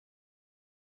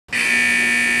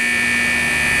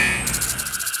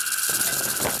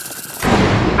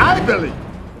Billy,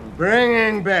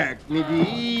 bringing back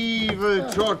medieval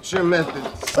torture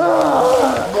methods.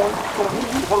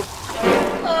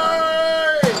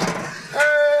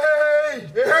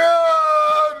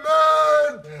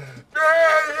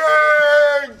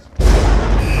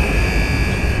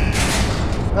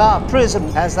 Our prison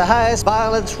has the highest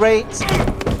violence rates,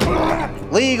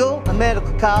 legal and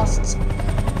medical costs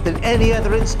than any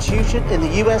other institution in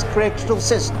the U.S. correctional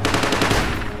system.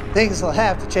 Things will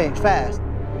have to change fast.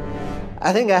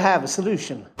 I think I have a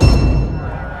solution.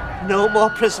 No more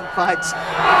prison fights.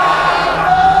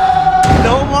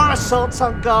 No more assaults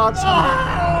on guards.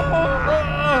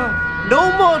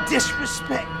 No more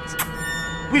disrespect.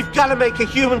 We've got to make a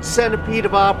human centipede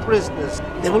of our prisoners.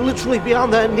 They will literally be on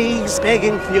their knees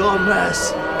begging for your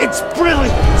mercy. It's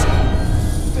brilliant.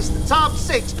 Mr. Tom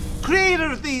Six, creator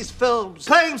of these films,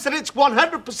 claims that it's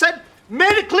 100%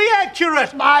 medically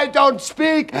accurate. I don't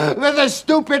speak with a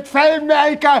stupid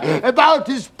filmmaker about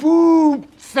his boob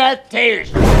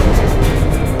fetish.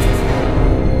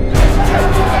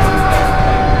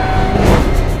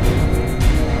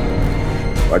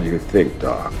 What do you think,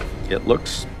 Doc? It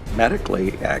looks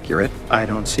medically accurate. I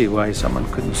don't see why someone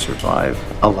couldn't survive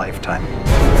a lifetime.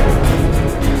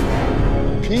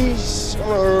 Peace on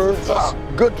earth,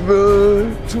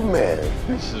 goodwill to men.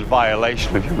 This is a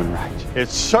violation of human rights.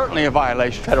 It's certainly a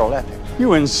violation of federal ethics.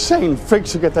 You insane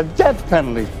freaks who get the death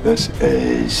penalty. This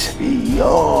is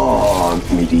beyond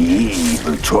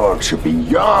medieval torture,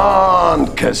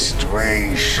 beyond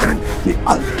castration, the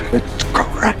ultimate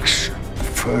correction.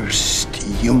 First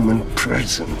human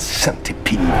prison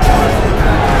centipede.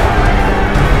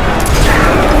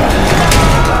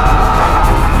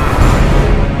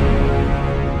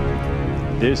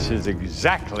 This is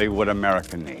exactly what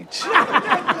America needs.